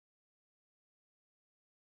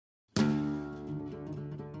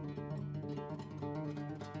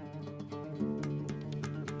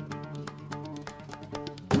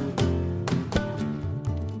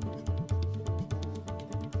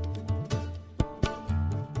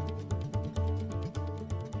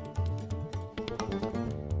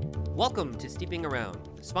Welcome to Steeping Around,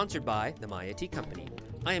 sponsored by the Maya Tea Company.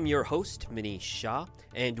 I am your host, Manish Shah,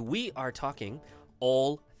 and we are talking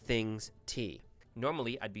all things tea.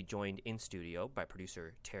 Normally, I'd be joined in studio by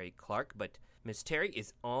producer Terry Clark, but Miss Terry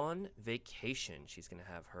is on vacation. She's going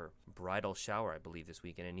to have her bridal shower, I believe, this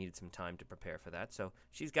weekend, and needed some time to prepare for that. So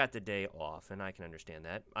she's got the day off, and I can understand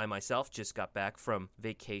that. I myself just got back from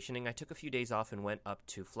vacationing. I took a few days off and went up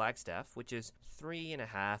to Flagstaff, which is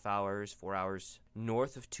 3.5 hours, 4 hours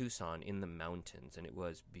north of Tucson in the mountains, and it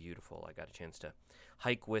was beautiful. I got a chance to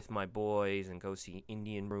hike with my boys and go see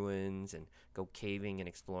Indian ruins and go caving and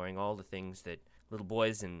exploring all the things that little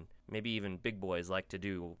boys and maybe even big boys like to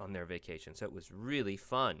do on their vacation. So it was really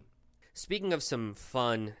fun. Speaking of some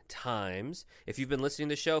fun times, if you've been listening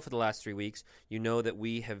to the show for the last 3 weeks, you know that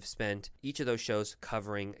we have spent each of those shows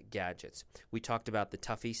covering gadgets. We talked about the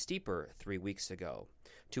Tuffy Steeper 3 weeks ago.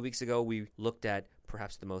 2 weeks ago, we looked at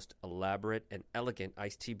perhaps the most elaborate and elegant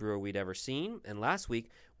iced tea brewer we'd ever seen. And last week,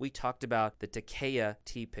 we talked about the Takea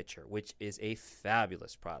tea pitcher, which is a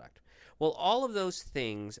fabulous product. Well, all of those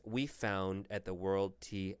things we found at the World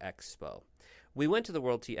Tea Expo. We went to the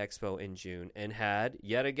World Tea Expo in June and had,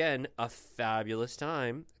 yet again, a fabulous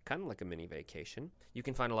time, kind of like a mini vacation. You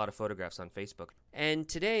can find a lot of photographs on Facebook. And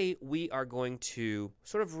today we are going to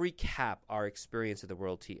sort of recap our experience at the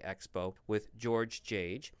World Tea Expo with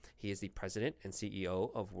Jage. He is the president and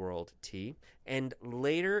CEO of World Tea. And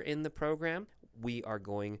later in the program, we are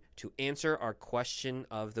going to answer our question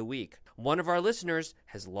of the week. One of our listeners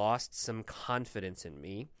has lost some confidence in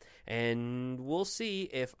me, and we'll see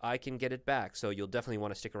if I can get it back. So you'll definitely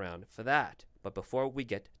want to stick around for that. But before we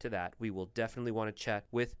get to that, we will definitely want to chat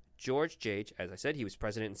with Jage. As I said, he was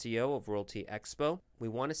president and CEO of World Tea Expo. We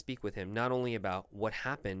want to speak with him not only about what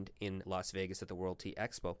happened in Las Vegas at the World Tea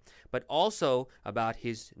Expo, but also about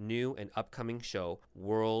his new and upcoming show,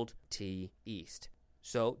 World Tea East.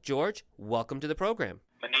 So, George, welcome to the program.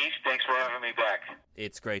 Manish, thanks for having me back.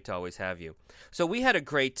 It's great to always have you. So we had a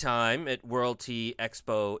great time at World Tea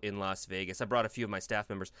Expo in Las Vegas. I brought a few of my staff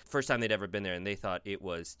members, first time they'd ever been there, and they thought it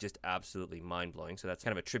was just absolutely mind-blowing. So that's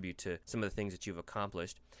kind of a tribute to some of the things that you've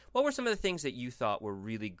accomplished. What were some of the things that you thought were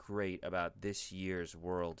really great about this year's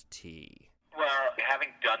World Tea? Well, having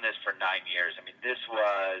done this for 9 years, this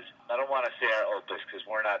was, I don't want to say our opus because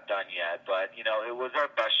we're not done yet, but, it was our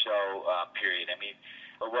best show, period.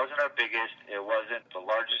 It wasn't our biggest, it wasn't the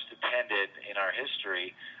largest attended in our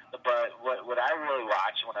history, but what I really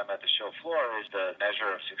watch when I'm at the show floor is the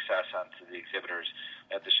measure of success onto the exhibitors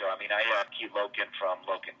at the show. I had Keith Loken from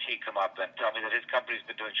Loken Tea come up and tell me that his company's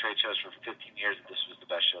been doing trade shows for 15 years and this was the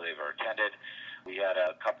best show they've ever attended. We had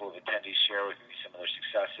a couple of attendees share with me some of their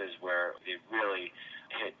successes where they really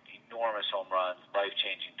hit enormous home runs,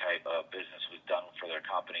 life-changing type of business was done for their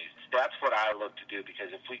companies. That's what I look to do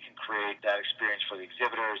because if we can create that experience for the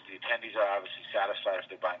exhibitors, the attendees are obviously satisfied if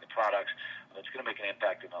they're buying the products. It's going to make an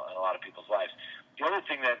impact in a lot of people's lives. The other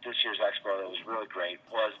thing that this year's expo that was really great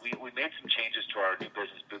was we made some changes to our new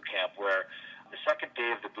business boot camp where the second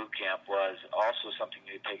day of the boot camp was also something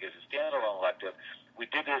you could take as a standalone elective. We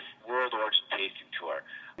did this World Origin Tasting Tour.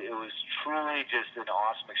 It was truly just an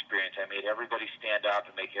awesome experience. I made everybody stand up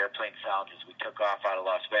and make airplane sounds as we took off out of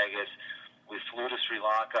Las Vegas. We flew to Sri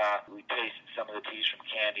Lanka. We tasted some of the teas from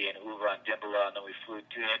Kandy and Uva and Dimbala, and then we flew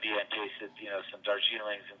to India and tasted, some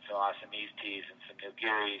Darjeelings and some Assamese teas and some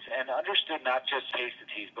Nilgiris, and understood not just taste the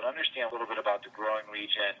teas, but understand a little bit about the growing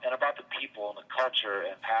region and about the people and the culture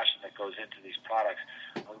and passion that goes into these products.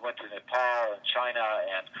 We went to Nepal and China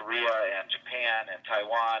and Korea and Japan and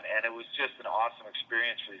Taiwan, and it was just an awesome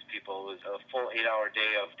experience for these people. It was a full 8-hour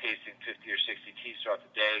day of tasting 50 or 60 teas throughout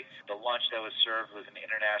the day. The lunch that was served was an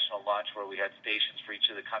international lunch where we had stations for each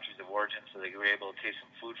of the countries of origin so they were able to taste some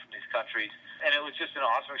food from these countries. And it was just an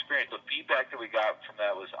awesome experience. The feedback that we got from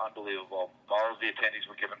that was unbelievable. All of the attendees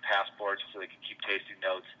were given passports so they could keep tasting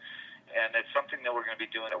notes. And it's something that we're going to be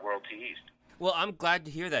doing at World Tea East. Well, I'm glad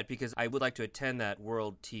to hear that because I would like to attend that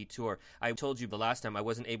World Tea Tour. I told you the last time I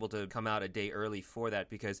wasn't able to come out a day early for that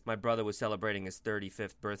because my brother was celebrating his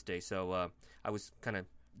 35th birthday, so I was kind of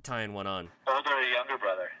tying one on. Older or younger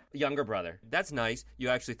brother? Younger brother. That's nice. You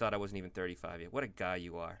actually thought I wasn't even 35 yet. What a guy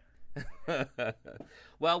you are.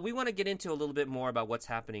 Well, we want to get into a little bit more about what's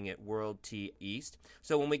happening at World Tea East.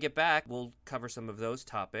 So when we get back, we'll cover some of those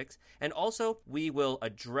topics. And also, we will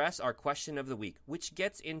address our question of the week, which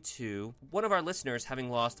gets into one of our listeners having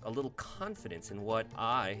lost a little confidence in what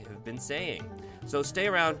I have been saying. So stay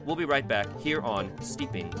around. We'll be right back here on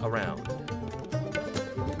Steeping Around.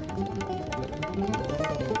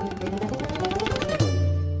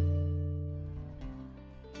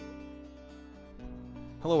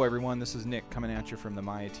 Hello everyone, this is Nick coming at you from the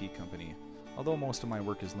Maya Tea Company. Although most of my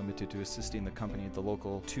work is limited to assisting the company at the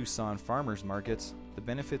local Tucson farmers markets, the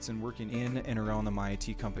benefits in working in and around the Maya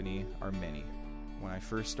Tea Company are many. When I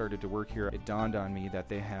first started to work here, it dawned on me that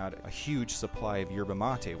they had a huge supply of yerba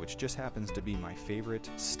mate, which just happens to be my favorite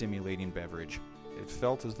stimulating beverage. It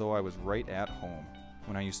felt as though I was right at home.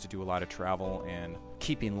 When I used to do a lot of travel and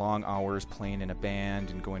keeping long hours playing in a band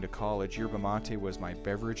and going to college, yerba mate was my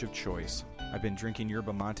beverage of choice. I've been drinking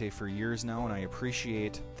yerba mate for years now, and I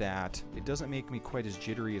appreciate that it doesn't make me quite as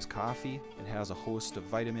jittery as coffee. It has a host of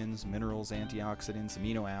vitamins, minerals, antioxidants,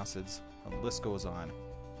 amino acids, and the list goes on.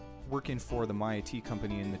 Working for the Maya Tea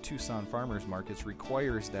Company in the Tucson farmers markets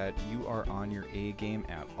requires that you are on your A game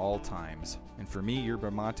at all times. And for me, yerba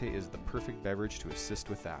mate is the perfect beverage to assist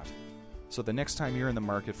with that. So the next time you're in the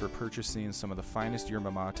market for purchasing some of the finest yerba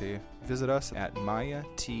mate, visit us at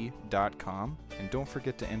mayatea.com and don't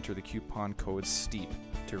forget to enter the coupon code STEEP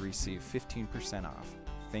to receive 15% off.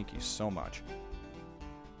 Thank you so much.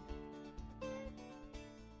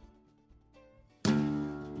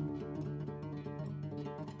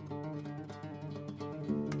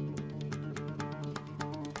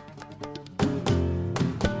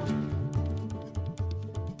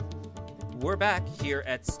 We're back here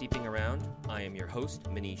at Steeping Around. I am your host,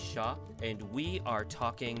 Manish Shah, and we are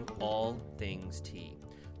talking all things tea.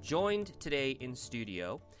 Joined today in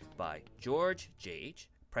studio by Jage,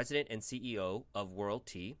 President and CEO of World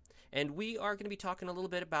Tea, and we are going to be talking a little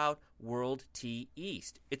bit about World Tea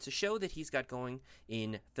East. It's a show that he's got going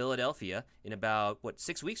in Philadelphia in about,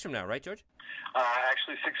 6 weeks from now, right, George?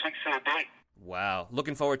 Actually, 6 weeks to the date. Wow.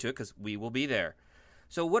 Looking forward to it because we will be there.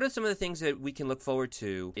 So what are some of the things that we can look forward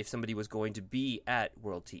to if somebody was going to be at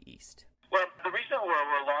World Tea East? Well, the reason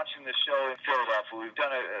we're launching this show in Philadelphia, we've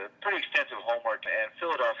done a pretty extensive homework, and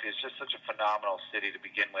Philadelphia is just such a phenomenal city to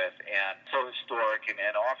begin with, and so historic, and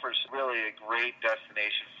offers really a great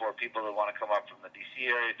destination for people that want to come up from the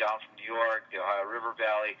D.C. area, down from New York, the Ohio River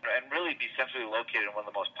Valley, and really be centrally located in one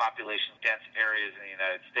of the most population-dense areas in the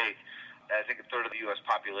United States. I think a third of the U.S.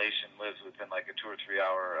 population lives within like a 2 or 3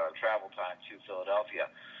 hour travel time to Philadelphia.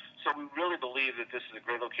 So we really believe that this is a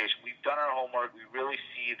great location. We've done our homework. We really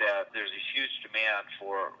see that there's a huge demand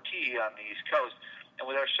for tea on the East Coast. And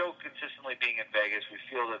with our show consistently being in Vegas, we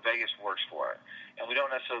feel that Vegas works for it. And we don't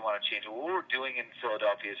necessarily want to change it. What we're doing in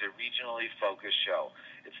Philadelphia is a regionally focused show.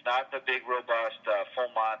 It's not the big, robust, full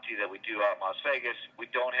Monty that we do out in Las Vegas. We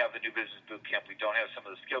don't have the new business boot camp. We don't have some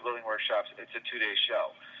of the skill building workshops. It's a 2-day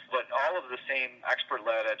show. But all of the same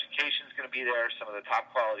expert-led education is going to be there. Some of the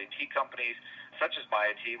top quality tea companies, such as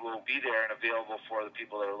Maya Tea, will be there and available for the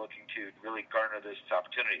people that are looking to really garner this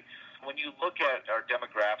opportunity. When you look at our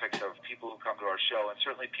demographics of people who come to our show, and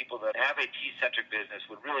certainly people that have a tea-centric business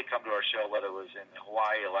would really come to our show, whether it was in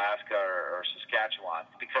Hawaii, Alaska, or Saskatchewan,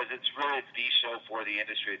 because it's the show for the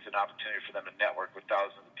industry. It's an opportunity for them to network with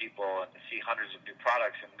thousands of people and see hundreds of new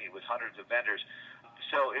products and meet with hundreds of vendors.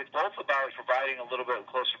 So it's both about providing a little bit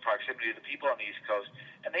closer proximity to the people on the East Coast,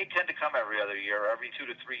 and they tend to come every other year, or every 2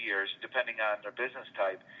 to 3 years, depending on their business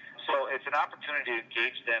type. So it's an opportunity to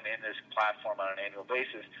engage them in this platform on an annual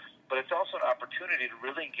basis, but it's also an opportunity to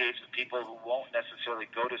really engage with people who won't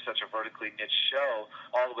necessarily go to such a vertically niche show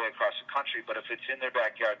all the way across the country, but if it's in their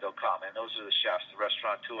backyard, they'll come. And those are the chefs, the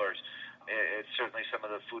restaurateurs. It's certainly some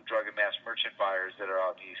of the food, drug, and mass merchant buyers that are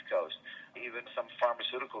on the East Coast. Even some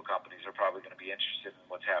pharmaceutical companies are probably going to be interested in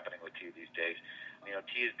what's happening with tea these days. You know,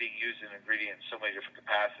 tea is being used as an ingredient in so many different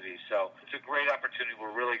capacities. So it's a great opportunity.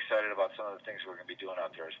 We're really excited about some of the things we're going to be doing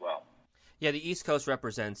out there as well. Yeah, the East Coast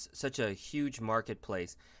represents such a huge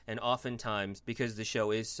marketplace, and oftentimes, because the show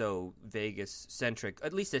is so Vegas-centric,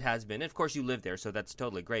 at least it has been. Of course, you live there, so that's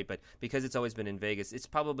totally great, but because it's always been in Vegas, it's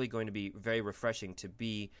probably going to be very refreshing to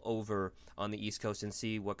be over on the East Coast and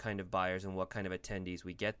see what kind of buyers and what kind of attendees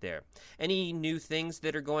we get there. Any new things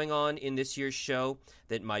that are going on in this year's show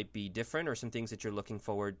that might be different, or some things that you're looking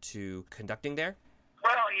forward to conducting there?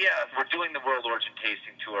 Well, yeah, we're doing the World Origin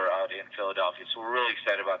Tasting Tour out in Philadelphia, so we're really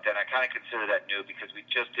excited about that. And I kind of consider that new because we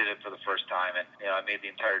just did it for the first time, and I made the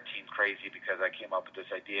entire team crazy because I came up with this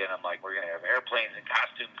idea, and I'm like, we're going to have airplanes and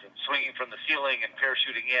costumes and swinging from the ceiling and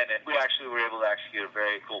parachuting in, and we actually were able to execute a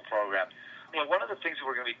very cool program. One of the things that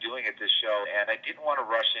we're going to be doing at this show, and I didn't want to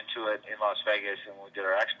rush into it in Las Vegas and when we did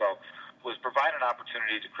our expo, was provide an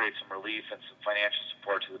opportunity to create some relief and some financial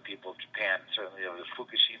support to the people of Japan, certainly of the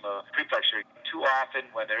Fukushima prefecture. Too often,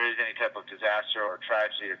 when there is any type of disaster or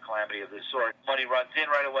tragedy or calamity of this sort, money runs in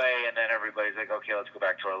right away, and then everybody's like, okay, let's go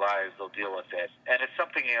back to our lives. They'll deal with it. And it's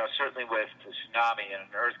something, certainly with a tsunami and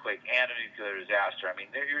an earthquake and a nuclear disaster,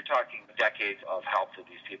 you're talking decades of help that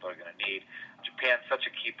these people are going to need. Japan's such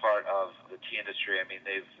a key part of the tea industry. I mean,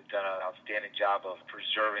 they've done an outstanding job of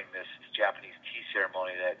preserving this Japanese tea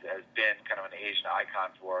ceremony that has been kind of an Asian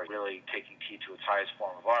icon for really taking tea to its highest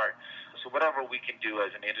form of art. So whatever we can do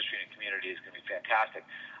as an industry and community is going to be fantastic.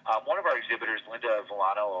 One of our exhibitors, Linda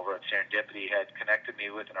Villano over at Serendipity, had connected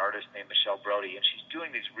me with an artist named Michelle Brody, and she's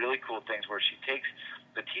doing these really cool things where she takes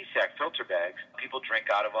the tea sack filter bags, people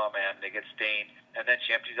drink out of them and they get stained, and then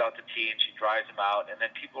she empties out the tea and she dries them out, and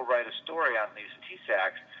then people write a story on these tea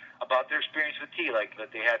sacks about their experience with tea, like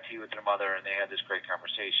that they had tea with their mother and they had this great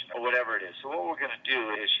conversation, or whatever it is. So what we're going to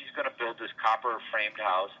do is she's going to build this copper framed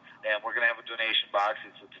house, and we're going to have a donation box.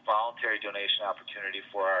 It's a voluntary donation opportunity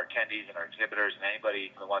for our attendees and our exhibitors and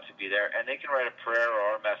anybody that wants to be there, and they can write a prayer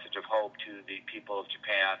or a message of hope to the people of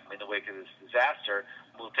Japan in the wake of this disaster.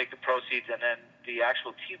 We'll take the proceeds, and then the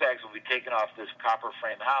actual tea bags will be taken off this copper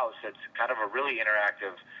frame house. It's kind of a really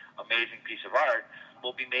interactive, amazing piece of art.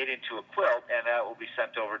 Will be made into a quilt, and that will be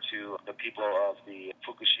sent over to the people of the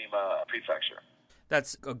Fukushima prefecture.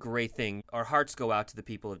 That's a great thing. Our hearts go out to the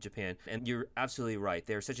people of Japan. And you're absolutely right.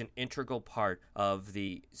 They're such an integral part of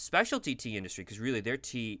the specialty tea industry because really their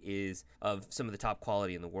tea is of some of the top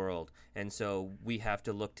quality in the world. And so we have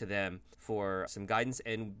to look to them for some guidance.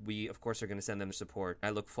 And we, of course, are going to send them support. I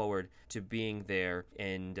look forward to being there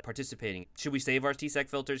and participating. Should we save our tea sack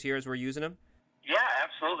filters here as we're using them? Yeah,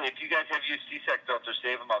 absolutely. If you guys have used T-Sec filters,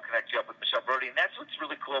 save them. I'll connect you up with Michelle Brody. And that's what's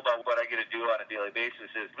really cool about what I get to do on a daily basis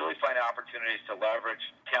is really find opportunities to leverage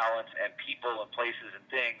talents and people and places and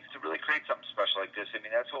things to really create something special like this. I mean,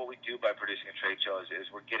 that's what we do by producing a trade show is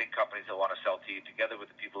we're getting companies that want to sell tea together with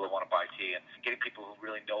the people that want to buy tea and getting people who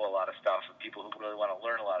really know a lot of stuff and people who really want to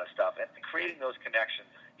learn a lot of stuff and creating those connections.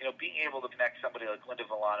 You know, being able to connect somebody like Linda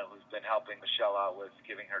Villano, who's been helping Michelle out with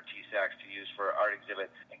giving her tea sacks to use for our art exhibit,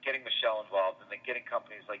 and getting Michelle involved, and then getting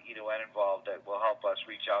companies like Ito-En involved that will help us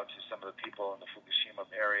reach out to some of the people in the Fukushima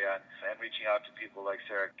area, and reaching out to people like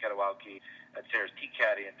Sarah Ketawauki at Sarah's Tea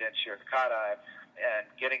Caddy and Den Shirokata, and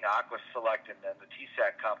getting Aqua Select and the tea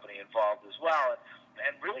sack company involved as well.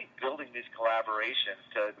 And really building these collaborations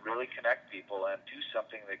to really connect people and do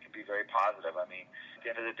something that can be very positive. I mean, at the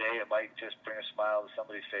end of the day, it might just bring a smile to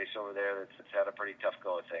somebody's face over there that's had a pretty tough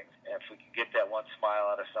go of things. And if we can get that one smile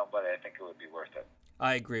out of somebody, I think it would be worth it.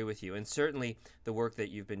 I agree with you. And certainly the work that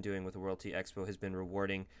you've been doing with the World Tea Expo has been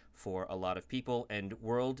rewarding for a lot of people, and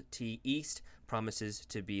World Tea East promises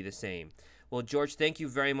to be the same. Well, George, thank you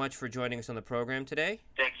very much for joining us on the program today.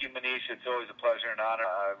 Thank you, Manish. It's always a pleasure and honor.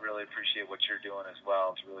 I really appreciate what you're doing as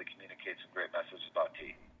well to really communicate some great messages about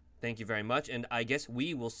tea. Thank you very much, and I guess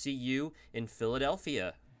we will see you in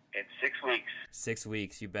Philadelphia. In 6 weeks. 6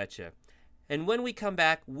 weeks, you betcha. And when we come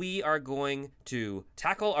back, we are going to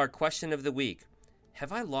tackle our question of the week.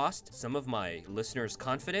 Have I lost some of my listeners'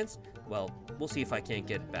 confidence? Well, we'll see if I can't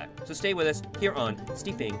get it back. So stay with us here on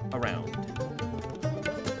Steeping Around.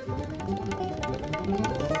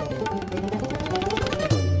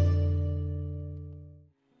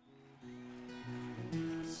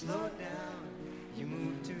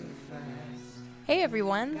 Hey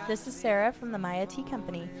everyone, this is Sarah from the Maya Tea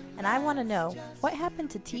Company, and I want to know, what happened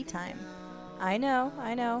to tea time? I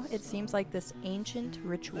know, it seems like this ancient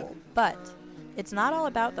ritual, but it's not all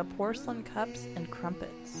about the porcelain cups and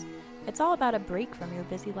crumpets. It's all about a break from your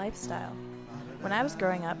busy lifestyle. When I was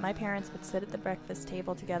growing up, my parents would sit at the breakfast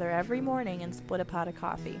table together every morning and split a pot of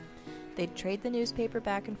coffee. They'd trade the newspaper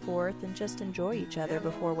back and forth and just enjoy each other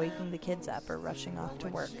before waking the kids up or rushing off to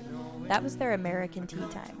work. That was their American tea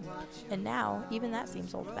time. And now, even that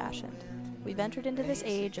seems old-fashioned. We've entered into this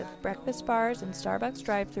age of breakfast bars and Starbucks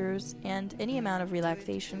drive-thrus, and any amount of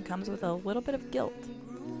relaxation comes with a little bit of guilt.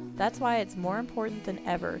 That's why it's more important than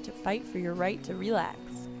ever to fight for your right to relax.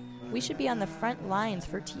 We should be on the front lines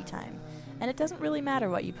for tea time, and it doesn't really matter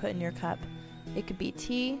what you put in your cup. It could be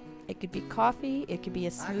tea, it could be coffee, it could be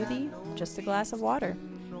a smoothie, just a glass of water.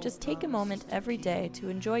 Just take a moment every day to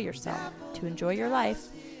enjoy yourself, to enjoy your life,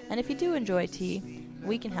 and if you do enjoy tea,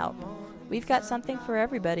 we can help. We've got something for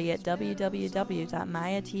everybody at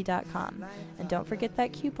www.mayatea.com, and don't forget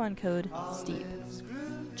that coupon code STEEP.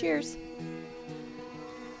 Cheers!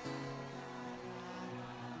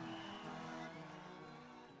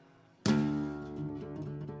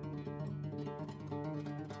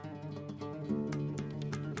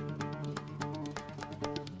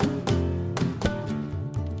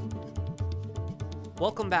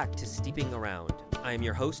 Welcome back to Steeping Around. I am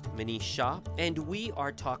your host, Manish Shah, and we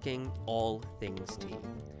are talking all things tea.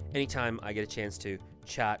 Anytime I get a chance to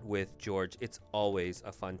chat with George, it's always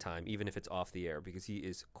a fun time, even if it's off the air, because he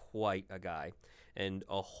is quite a guy and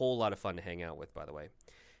a whole lot of fun to hang out with, by the way.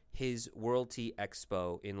 his World Tea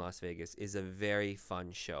Expo in Las Vegas is a very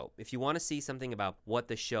fun show. If you want to see something about what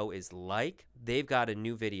the show is like, they've got a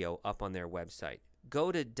new video up on their website.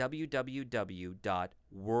 Go to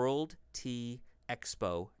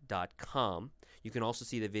www.worldteaexpo.com. You can also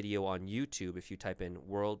see the video on YouTube if you type in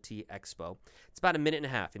World Tea Expo. It's about a minute and a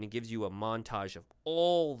half, and it gives you a montage of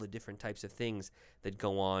all the different types of things that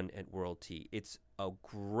go on at World Tea. It's a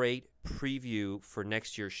great preview for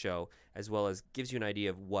next year's show, as well as gives you an idea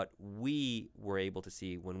of what we were able to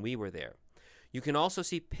see when we were there. You can also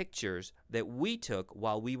see pictures that we took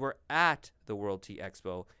while we were at the World Tea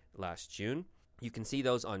Expo last June. You can see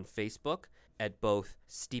those on Facebook at both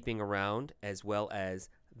Steeping Around as well as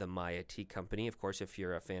the Maya Tea Company. Of course, if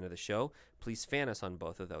you're a fan of the show, please fan us on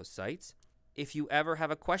both of those sites. If you ever have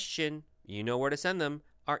a question, you know where to send them.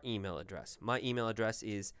 Our email address. My email address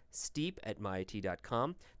is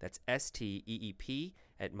steep@mayatea.com. That's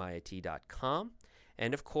steep@mayatea.com.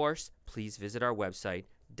 And of course, please visit our website,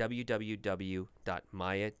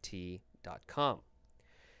 www.mayatea.com.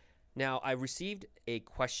 Now, I received a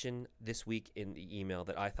question this week in the email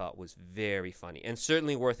that I thought was very funny and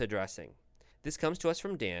certainly worth addressing. This comes to us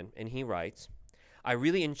from Dan, and he writes, I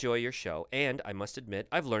really enjoy your show, and I must admit,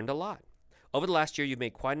 I've learned a lot. Over the last year, you've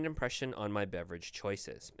made quite an impression on my beverage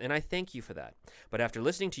choices, and I thank you for that. But after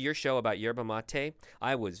listening to your show about yerba mate,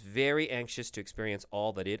 I was very anxious to experience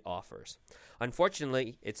all that it offers.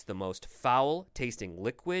 Unfortunately, it's the most foul-tasting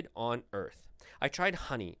liquid on earth. I tried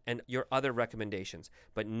honey and your other recommendations,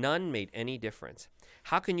 but none made any difference.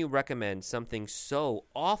 How can you recommend something so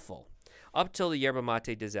awful? Up till the yerba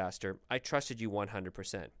mate disaster, I trusted you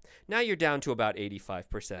 100%. Now you're down to about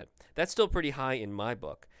 85%. That's still pretty high in my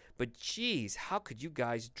book. But geez, how could you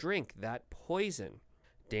guys drink that poison?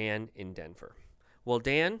 Dan in Denver. Well,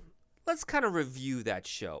 Dan, let's kind of review that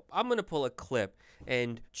show. I'm going to pull a clip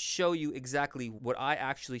and show you exactly what I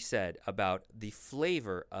actually said about the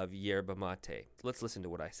flavor of yerba mate. Let's listen to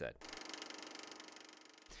what I said.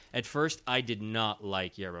 At first, I did not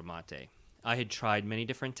like yerba mate. I had tried many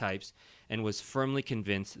different types and was firmly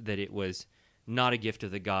convinced that it was not a gift of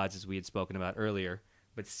the gods, as we had spoken about earlier,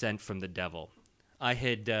 but sent from the devil. I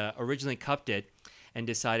had originally cupped it and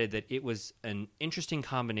decided that it was an interesting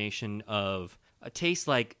combination of a taste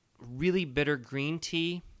like really bitter green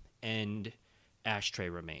tea and ashtray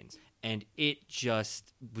remains. And it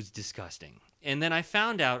just was disgusting. And then I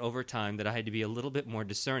found out over time that I had to be a little bit more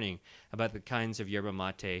discerning about the kinds of yerba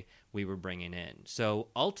mate we were bringing in. So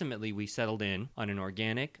ultimately, we settled in on an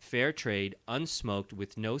organic, fair trade, unsmoked,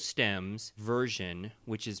 with no stems version,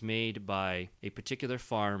 which is made by a particular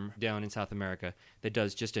farm down in South America that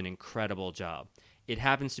does just an incredible job. It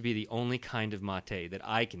happens to be the only kind of mate that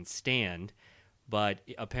I can stand, but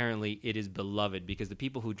apparently it is beloved because the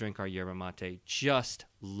people who drink our yerba mate just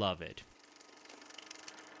love it.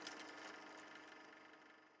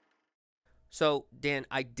 So, Dan,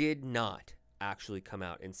 I did not actually come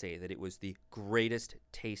out and say that it was the greatest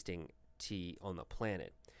tasting tea on the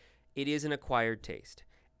planet. It is an acquired taste.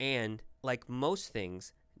 And like most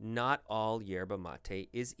things, not all yerba mate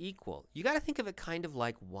is equal. You got to think of it kind of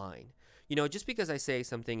like wine. You know, just because I say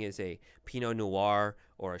something is a Pinot Noir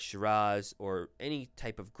or a Shiraz or any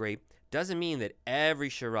type of grape doesn't mean that every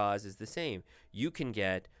Shiraz is the same. You can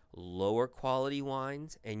get lower quality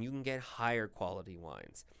wines and you can get higher quality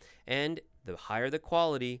wines. And the higher the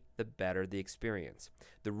quality, the better the experience.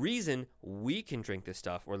 The reason we can drink this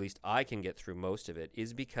stuff, or at least I can get through most of it,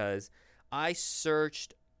 is because I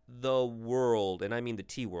searched the world, and I mean the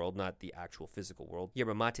tea world, not the actual physical world.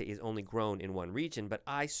 Yerba mate is only grown in one region, but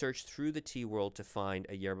I searched through the tea world to find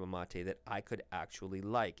a yerba mate that I could actually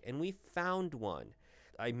like, and we found one.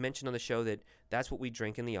 I mentioned on the show that that's what we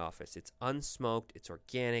drink in the office. It's unsmoked, it's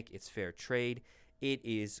organic, it's fair trade. It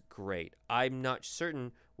is great. I'm not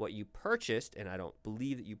certain what you purchased, and I don't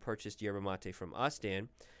believe that you purchased yerba mate from us, Dan,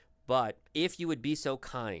 but if you would be so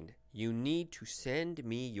kind, you need to send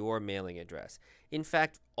me your mailing address. In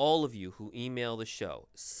fact, all of you who email the show,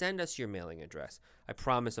 send us your mailing address. I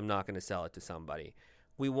promise I'm not going to sell it to somebody.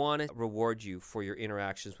 We want to reward you for your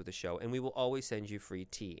interactions with the show, and we will always send you free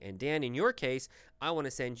tea. And Dan, in your case, I want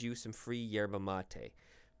to send you some free yerba mate.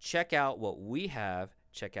 Check out what we have.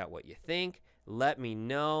 Check out what you think. Let me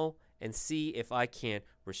know and see if I can't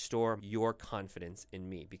restore your confidence in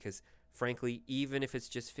me. Because, frankly, even if it's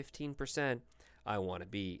just 15%, I want to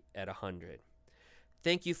be at 100.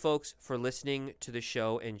 Thank you, folks, for listening to the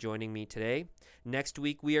show and joining me today. Next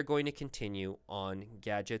week, we are going to continue on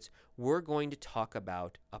gadgets. We're going to talk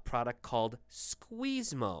about a product called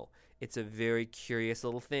Squeezemo. It's a very curious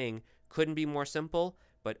little thing. Couldn't be more simple,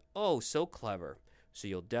 but oh, so clever. So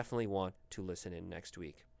you'll definitely want to listen in next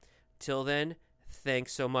week. Till then,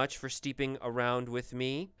 thanks so much for steeping around with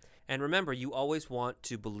me. And remember, you always want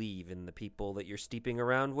to believe in the people that you're steeping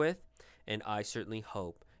around with, and I certainly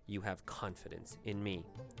hope you have confidence in me.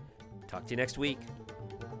 Talk to you next week.